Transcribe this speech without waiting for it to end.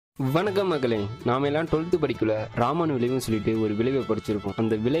வணக்கம் மகளே. நாம எல்லாம் 12th படிக்கல ராமன் விளைவுன்னு சொல்லிட்டு ஒரு விளைவை படிச்சிருப்போம்.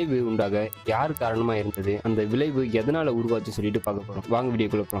 அந்த விளைவு உண்டாக யார் காரணமா இருந்தது, அந்த விளைவு எதனால உருவாச்சு சொல்லிட்டு பார்க்க போறோம். வாங்க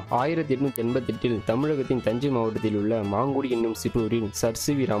வீடியோக்குள்ள போறோம். 1888 தமிழகத்தின் தஞ்சை மாவட்டத்தில் உள்ள மாங்குடி என்னும் சிற்றூரில் சர்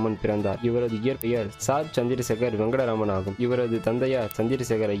ராமன் பிறந்தார். இவரது இயற்பெயர் சார் சந்திரசேகர் வெங்கடராமன் ஆகும். இவரது தந்தையார்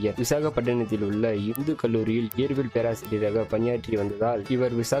சந்திரசேகர ஐயர் விசாகப்பட்டினத்தில் உள்ள இந்து கல்லூரியில் இயற்பியல் பேராசிரியராக பணியாற்றி வந்ததால்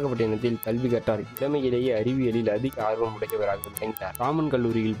இவர் விசாகப்பட்டினத்தில் கல்வி கற்றார். இளமையிலேயே அறிவியலில் அதிக ஆர்வம் உடையவராக விளங்கினார். ராமன்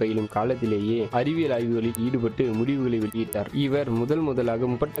கல்லூரியில் பயிலும் காலத்திலேயே அறிவியல் ஆய்வுகளில் ஈடுபட்டு முடிவுகளை வெளியிட்டார். இவர் முதலாக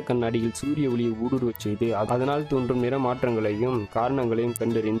முப்பட்ட கண்ணாடியில் சூரிய ஒளியை ஊடுருவச் செய்து அதனால் தோன்றும் நிற மாற்றங்களையும் காரணங்களையும்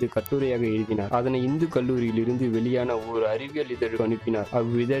கண்டறிந்து கட்டுரையாக எழுதினார். அதனை இந்து கல்லூரியில் இருந்து வெளியான ஒரு அறிவியல் இதழுக்கு அனுப்பினார்.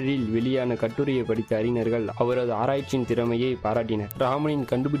 அவ்விதழில் வெளியான கட்டுரையை படித்த அறிஞர்கள் அவரது ஆராய்ச்சியின் திறமையை பாராட்டினர். ராமனின்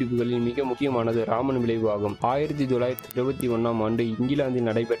கண்டுபிடிப்புகளில் மிக முக்கியமானது ராமன் விளைவு ஆகும். 1921ஆம் ஆண்டு இங்கிலாந்தில்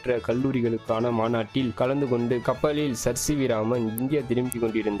நடைபெற்ற கல்லூரிகளுக்கான மாநாட்டில் கலந்து கொண்டு கப்பலில் சர் ராமன் இந்தியா திரும்பிக்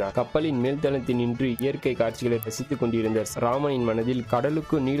கொண்டிருந்தார். கப்பலின் மேல்தளத்தில் நின்று இயற்கை காட்சிகளை ரசித்துக் கொண்டிருந்த ராமனின் மனதில்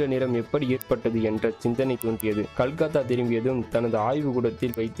கடலுக்கு நீல நிறம் எப்படி ஏற்பட்டது என்ற சிந்தனை தோன்றியது. கல்கத்தா திரும்பியதும் தனது ஆய்வு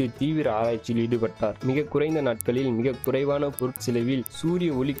கூடத்தில் வைத்து தீவிர ஆராய்ச்சியில் ஈடுபட்டார். மிக குறைந்த நாட்களில் மிக குறைவான பொருட்செலவில்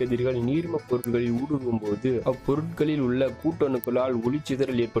சூரிய ஒளி கதிர்கள் நீர்ம பொருட்களில் ஊடுருவும் போது அப்பொருட்களில் உள்ள கூட்டணுக்களால்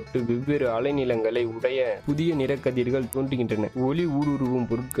ஒளிச்சிதறல் ஏற்பட்டு வெவ்வேறு அலைநீளங்களை உடைய புதிய நிறக்கதிர்கள் தோன்றுகின்றன. ஒளி ஊடுருவும்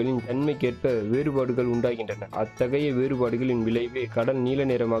பொருட்களின் தன்மைக்கேற்ப வேறுபாடுகள் உண்டாகின்றன. அத்தகைய வேறுபாடுகளின் விளைவே கடல் நீல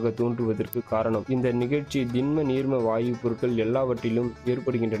நிறமாக தோன்றுவதற்கு காரணம். இந்த நிகழ்ச்சி திண்ம நீர்ம வாயு பொருட்கள் எல்லாவற்றிலும்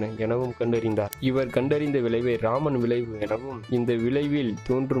ஏற்படுகின்றன எனவும் கண்டறிந்தார். இவர் கண்டறிந்த விளைவை ராமன் விளைவு எனவும் இந்த விளைவில்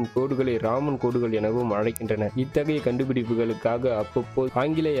தோன்றும் கோடுகளை ராமன் கோடுகள் எனவும் அழைக்கின்றனர். இத்தகைய கண்டுபிடிப்புகளுக்காக அப்பப்போது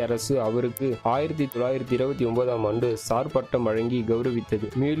ஆங்கிலேய அரசு அவருக்கு 1929ஆம் ஆண்டு சார் பட்டம் வழங்கி கௌரவித்தது.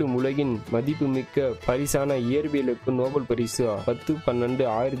 மேலும் உலகின் மதிப்புமிக்க பரிசான இயற்பியலுக்கு நோபல் பரிசு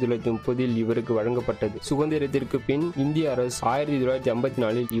 10/12/1930 இவருக்கு வழங்கப்பட்டது. சுதந்திரத்திற்கு பின் இந்திய அரசு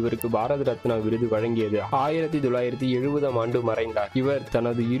 1954 இவருக்கு பாரத ரத்னா விருது வழங்கியது. 1970ஆம் ஆண்டு மறைந்தார். இவர்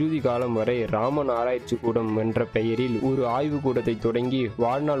தனது இறுதி காலம் வரை ராமன் ஆராய்ச்சி கூடம் என்ற பெயரில் ஒரு ஆய்வு கூடத்தை தொடங்கி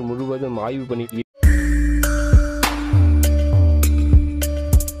வாழ்நாள் முழுவதும் ஆய்வு பணியில்